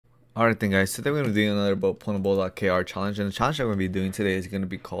Alright then guys, today we're going to be doing another about Pwnable.kr challenge, and the challenge I'm going to be doing today is going to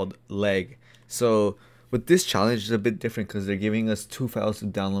be called leg. So with this challenge, it's a bit different because they're giving us two files to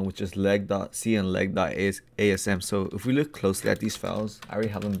download, which is leg.c and leg.asm. So if we look closely at these files, I already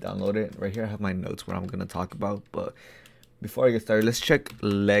have them downloaded. Right here I have my notes where I'm going to talk about, but before I get started, let's check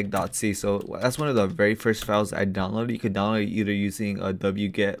leg.c. So that's one of the very first files I downloaded. You could download it either using a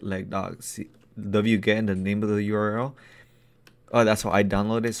wget leg.c, wget and the name of the URL. Oh, that's how I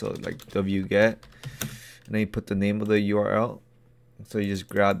downloaded. So like wget, and then you put the name of the URL. So you just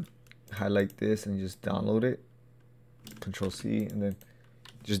highlight this and just download it. Control C, and then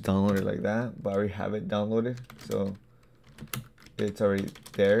just download it like that. But I already have it downloaded, so it's already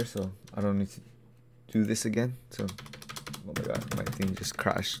there. So I don't need to do this again. So, oh my god, my thing just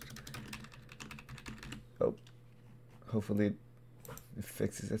crashed. Oh, hopefully it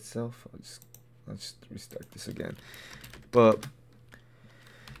fixes itself. I'll just restart this again. But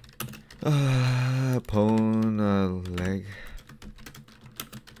pwn leg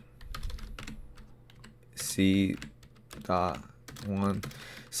c dot one.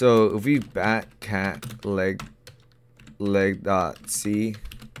 So if we backcat leg dot c,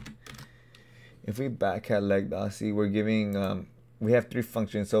 we're giving we have three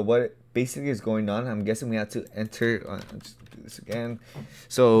functions. So what basically is going on, I'm guessing we have to enter let's do this again.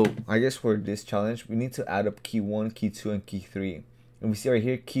 So I guess for this challenge we need to add up key 1, key 2, and key 3. And we see right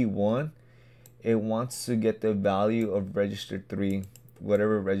here key 1, it wants to get the value of register 3,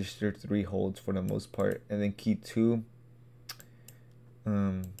 whatever register 3 holds for the most part. And then key 2,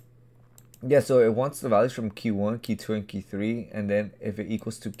 yeah, so it wants the values from key 1, key 2, and key 3. And then if it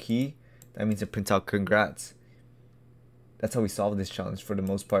equals to key, that means it prints out congrats. That's how we solve this challenge for the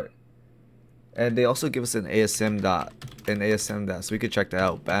most part. And they also give us an ASM dot, so we could check that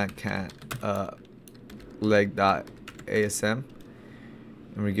out. Backcat leg.asm,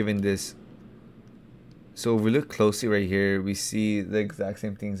 and we're given this. So if we look closely right here, we see the exact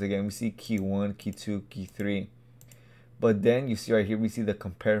same things again. We see key 1, key 2, key 3. But then you see right here, we see the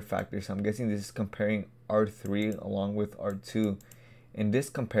compare factor. So I'm guessing this is comparing R3 along with R2. And this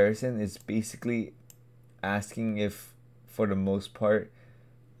comparison is basically asking if, for the most part,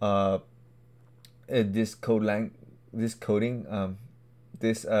 this coding, it's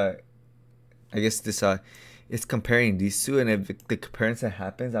comparing these two, and if the comparison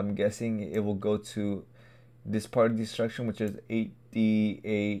happens, I'm guessing it will go to this part of the instruction, which is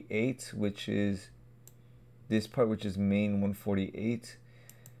 8DA8, which is this part, which is main 148,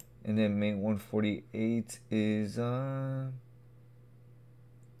 and then main 148 is I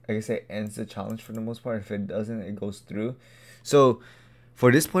guess it ends the challenge for the most part. If it doesn't, it goes through. So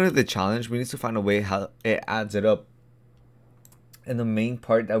for this point of the challenge, we need to find a way how it adds it up. And the main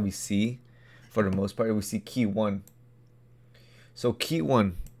part that we see, for the most part, we see key 1. So key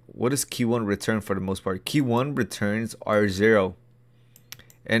 1, what does key 1 return for the most part? Key 1 returns R0,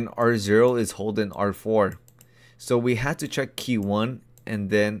 and R0 is holding R4. So we had to check key 1, and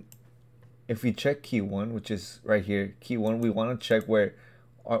then if we check key 1, which is right here, key 1, we want to check where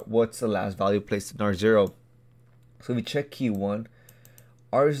what's the last value placed in R0. So we check key 1,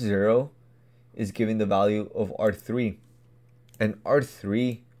 R0 is giving the value of R3, and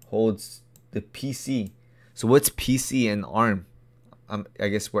R3 holds the PC. So what's PC and ARM? I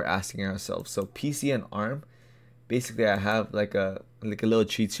guess we're asking ourselves. So PC and ARM, basically I have like a little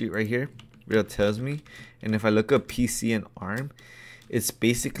cheat sheet right here where it tells me, and if I look up PC and ARM, it's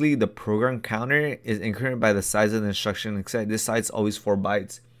basically the program counter is incremented by the size of the instruction, except this size is always 4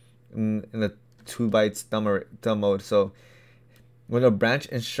 bytes in the 2 bytes thumb mode. So when a branch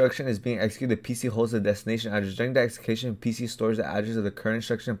instruction is being executed, the PC holds the destination address. During the execution, PC stores the address of the current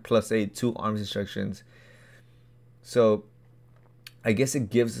instruction plus 2 ARMS instructions. So I guess it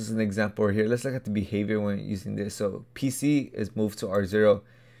gives us an example here. Let's look at the behavior when using this. So PC is moved to R0.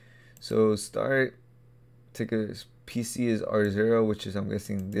 So PC is R0, which is, I'm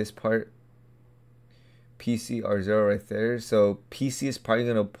guessing, this part. PC R0 right there. So PC is probably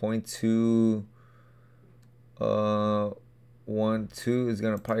going to point to 1, 2 is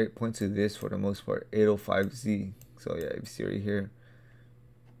going to probably point to this for the most part, 805Z. So yeah, you see right here.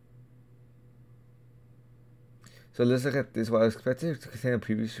 So let's look at this. While expected to contain a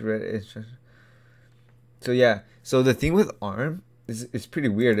previously read instruction. So yeah, so the thing with ARM is pretty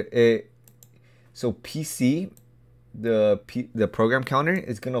weird. So PC, the program counter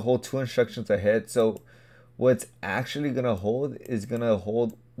is going to hold 2 instructions ahead. So what's actually going to hold is going to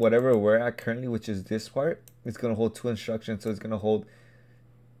hold whatever we're at currently, which is this part. It's going to hold 2 instructions. So it's going to hold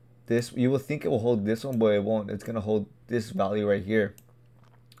this. You will think it will hold this one, but it won't. It's going to hold this value right here.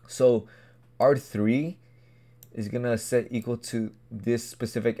 So R3 is gonna set equal to this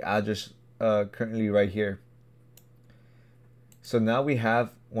specific address currently right here. So now we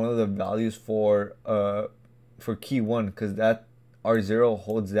have one of the values for key 1, because that R0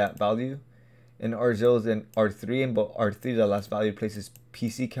 holds that value, and R0 is in R3, and but R3, the last value, places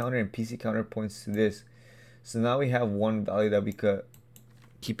PC counter, and PC counter points to this. So now we have one value that we could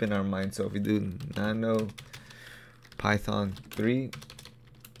keep in our mind. So if we do nano Python 3,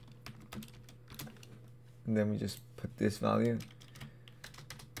 and then we just put this value.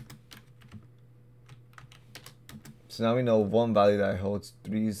 So now we know one value that holds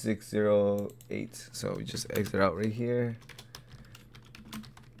 3608. So we just exit out right here.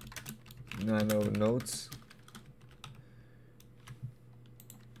 Nano notes.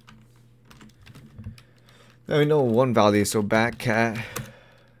 Now we know one value. So backcat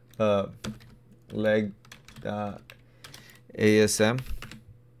leg.asm.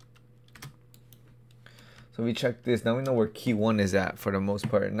 So we check this. Now we know where key 1 is at for the most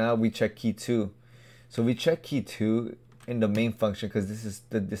part. Now we check key 2. So we check key 2 in the main function, because this is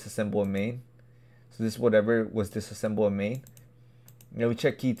the disassemble main. So this is whatever was disassemble in main. Now we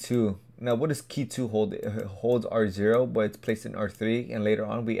check key 2. Now what does key 2 hold? It holds R0, but it's placed in R3, and later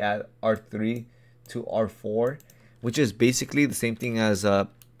on we add R3 to R4, which is basically the same thing as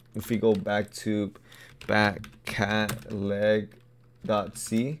if we go back to backcat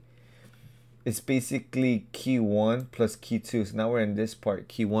leg.c. It's basically key 1 plus key 2. So now we're in this part,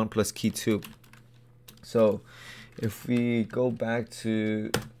 key 1 plus key 2. So if we go back to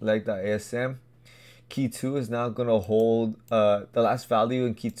leg.asm, key 2 is now going to hold the last value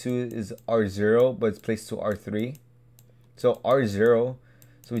in key 2 is R0, but it's placed to R3. So R0,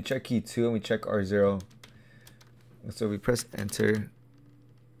 so we check key 2 and we check R0. So we press enter.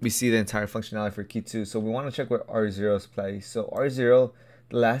 We see the entire functionality for key 2. So we want to check where R0 is placed. So R0,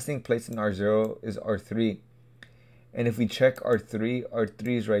 the last thing placed in R0 is R3. And if we check R3,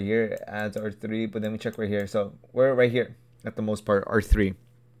 R3 is right here. It adds R3, but then we check right here. So we're right here at the most part, R3.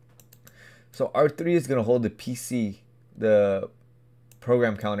 So R3 is going to hold the PC, the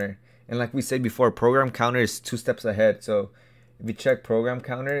program counter. And like we said before, program counter is 2 steps ahead. So if we check program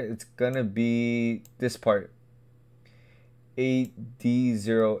counter, it's going to be this part,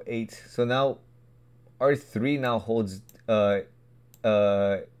 8D08. So now R3 now holds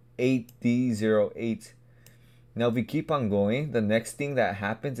 8D08. Now if we keep on going, the next thing that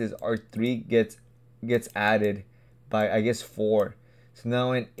happens is R3 gets added by, I guess, 4. So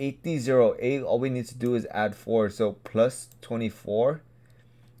now in 8D08, all we need to do is add 4. So plus 24.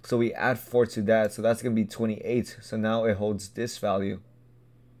 So we add 4 to that. So that's going to be 28. So now it holds this value.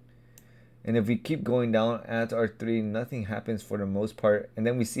 And if we keep going down, add to R3, nothing happens for the most part. And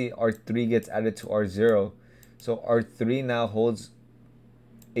then we see R3 gets added to R0. So R3 now holds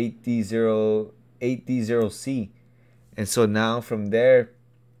 8D0C. And so now from there,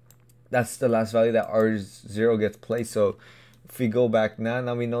 that's the last value that R0 gets placed. So if we go back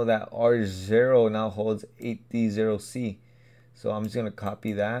now we know that R0 now holds 8D0C. So I'm just going to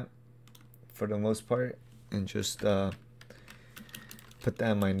copy that for the most part and just put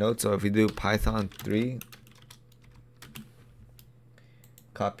that in my notes. So if we do Python 3,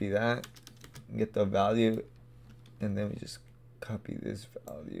 copy that, get the value, and then we just copy this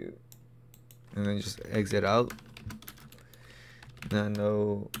value, and then just exit out.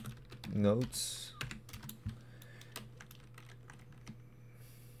 Nano notes.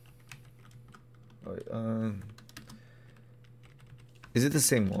 Wait, is it the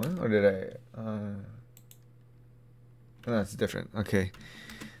same one, or did I? No, it's different. Okay,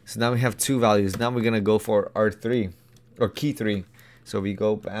 so now we have 2 values. Now we're gonna go for R3 or key 3. So we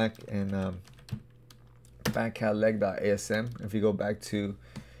go back and backcat leg.asm. If we go back to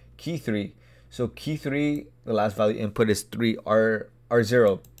key 3, so key 3, the last value input is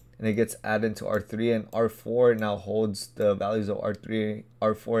 3R0, and it gets added to R3, and R4 now holds the values of R3,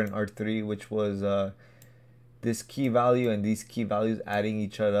 R4, and R3, which was this key value and these key values adding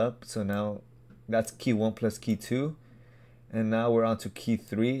each other up. So now that's key 1 plus key 2, and now we're on to key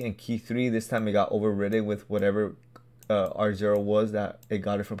 3, and key 3 this time it got overridden with whatever R0 was that it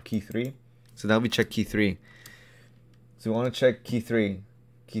got it from key 3. So now we check key 3. So we want to check key 3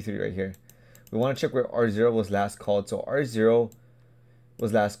 right here. We want to check where R0 was last called. So R0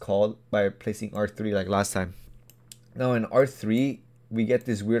 was last called by placing R3 like last time. Now in R3, we get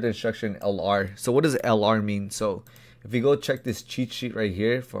this weird instruction LR. So what does LR mean? So if we go check this cheat sheet right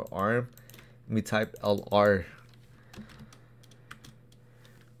here for ARM, we type LR.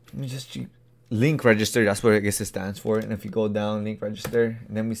 Let me just link register, that's what I guess it stands for. And if you go down, link register,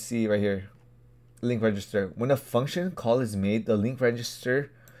 and then we see right here, link register. When a function call is made, the link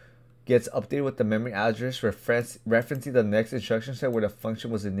register gets updated with the memory address referencing the next instruction set where the function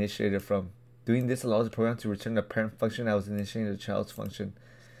was initiated from. Doing this allows the program to return the parent function that was initiating the child's function.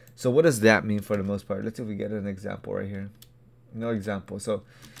 So what does that mean for the most part? Let's see if we get an example right here. No example. So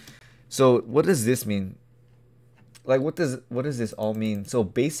what does this mean? Like what does this all mean? So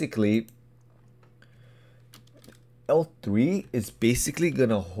basically L3 is basically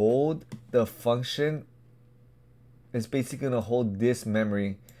gonna hold the function. It's basically gonna hold this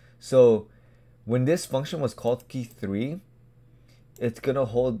memory. So when this function was called key 3, it's gonna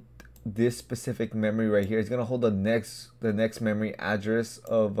hold this specific memory right here. It's gonna hold the next memory address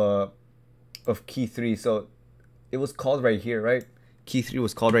of key 3. So it was called right here, right? Key 3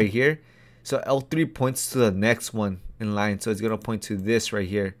 was called right here. So L3 points to the next one in line. So it's gonna point to this right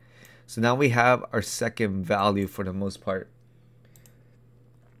here. So now we have our second value for the most part.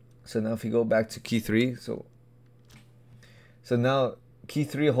 So now if you go back to key 3, so now key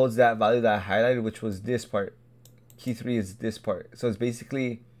 3 holds that value that I highlighted, which was this part. Key 3 is this part. So it's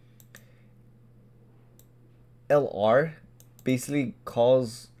basically LR basically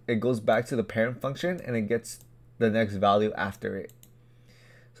goes back to the parent function and it gets the next value after it.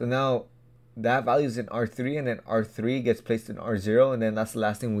 So now that value is in R3 and then R3 gets placed in R0 and then that's the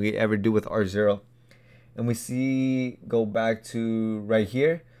last thing we ever do with R0. And we see, go back to right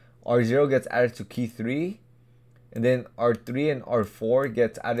here, R0 gets added to key 3 and then R3 and R4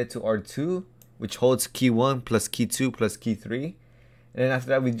 gets added to R2, which holds key 1 plus key 2 plus key 3. And then after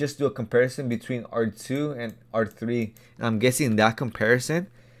that we just do a comparison between R2 and R3. And I'm guessing that comparison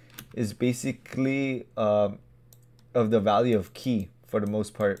is basically of the value of key for the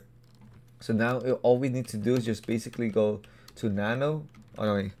most part. So now all we need to do is just basically go to nano. Oh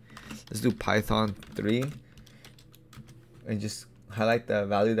no, wait. Let's do Python 3 and just highlight the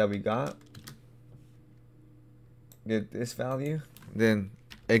value that we got. Get this value, then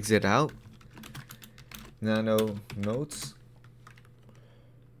exit out. Nano notes.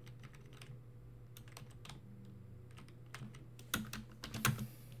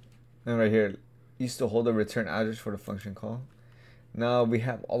 And right here, used to hold a return address for the function call. Now we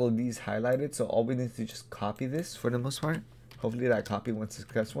have all of these highlighted, so all we need to just copy this for the most part. Hopefully that copy went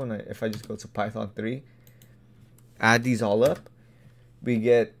successful. And if I just go to Python 3, add these all up, we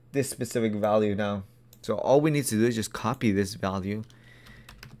get this specific value now. So all we need to do is just copy this value,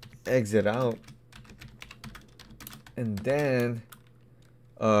 exit out, and then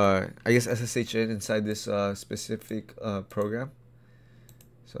I guess SSH in inside this specific program.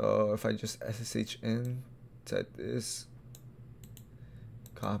 So if I just SSH in inside this,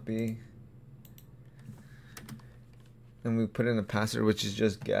 copy, and we put in a password which is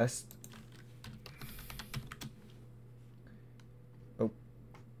just guessed. Oh,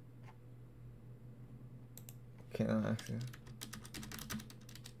 can't actually.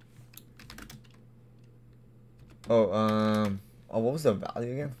 Oh, what was the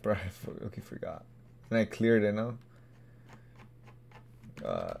value again? Bro, I forgot. And I cleared it now.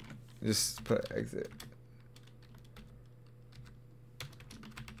 Just put exit.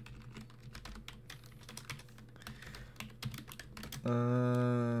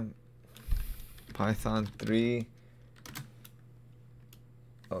 Python 3.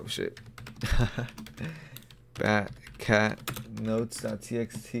 Oh shit. cat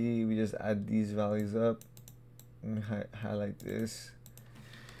notes.txt. We just add these values up. Let me highlight this.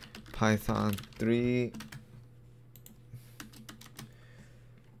 Python 3.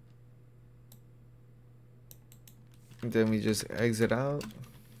 And then we just exit out.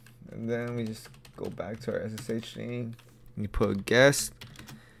 And then we just go back to our SSH name. You put guest.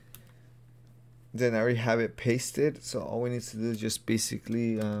 Then I already have it pasted. So all we need to do is just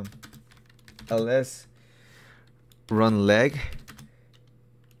basically ls run leg.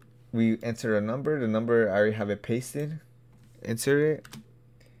 We enter a number. The number I already have it pasted. Insert it.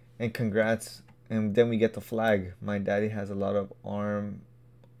 And congrats. And then we get the flag. My daddy has a lot of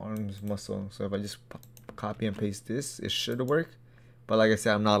arms muscle. So if I just copy and paste this, it should work. But like I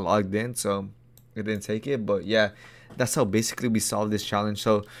said, I'm not logged in, so it didn't take it. But yeah, that's how basically we solved this challenge.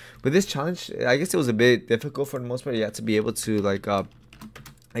 So with this challenge, I guess it was a bit difficult for the most part. You have to be able to like I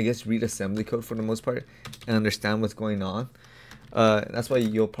guess read assembly code for the most part and understand what's going on. That's why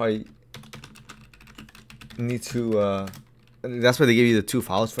you'll probably need to that's why they give you the two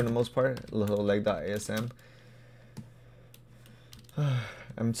files for the most part, little leg.asm.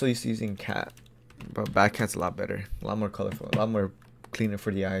 I'm so used to using cat, but Badcat's a lot better, a lot more colorful, a lot more cleaner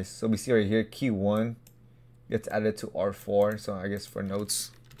for the eyes. So we see right here, key 1 gets added to R4. So I guess for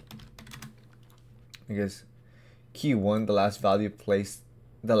notes, I guess key 1, the last value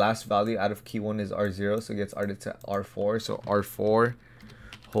out of key 1 is R0, so it gets added to R4. So R4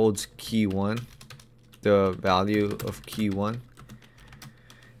 holds key 1, the value of key 1.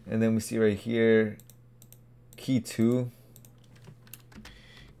 And then we see right here key 2,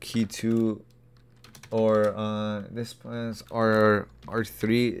 or this plus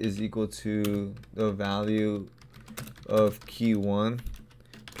R3 is equal to the value of key 1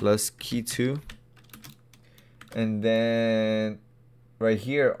 plus key 2. And then right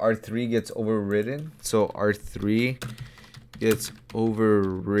here R3 gets overridden, so R3 gets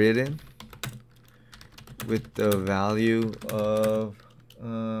overridden with the value of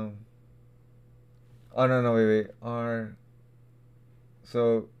oh no, wait,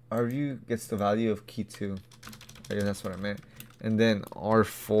 so RU gets the value of key 2. I guess that's what I meant. And then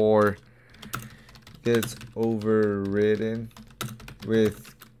R4 gets overridden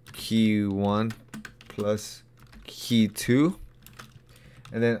with key 1 plus key 2.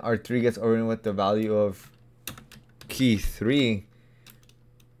 And then R3 gets overridden with the value of key 3.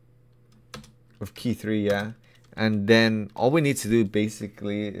 Yeah. And then all we need to do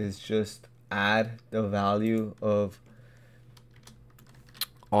basically is just add the value of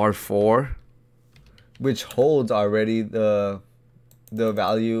R4, which holds already the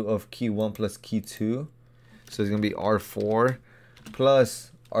value of key 1 plus key 2. So it's going to be R4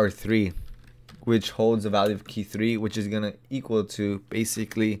 plus R3, which holds the value of key 3, which is going to equal to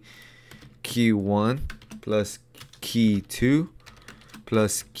basically key 1 plus key 2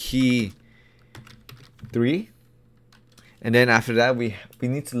 plus key 3. And then after that, we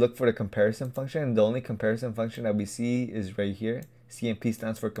need to look for the comparison function. And the only comparison function that we see is right here. CMP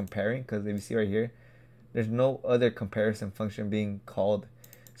stands for comparing, because if you see right here, there's no other comparison function being called.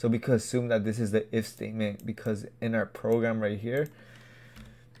 So we could assume that this is the if statement, because in our program right here,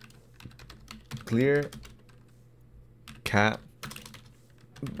 clear cat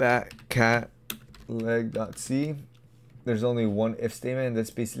back cat leg.c, there's only one if statement, and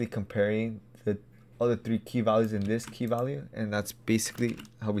that's basically comparing the other 3 key values in this key value. And that's basically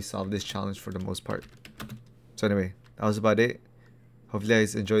how we solve this challenge for the most part. So anyway, that was about it. Hopefully you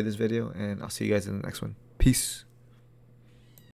guys enjoyed this video, and I'll see you guys in the next one. Peace.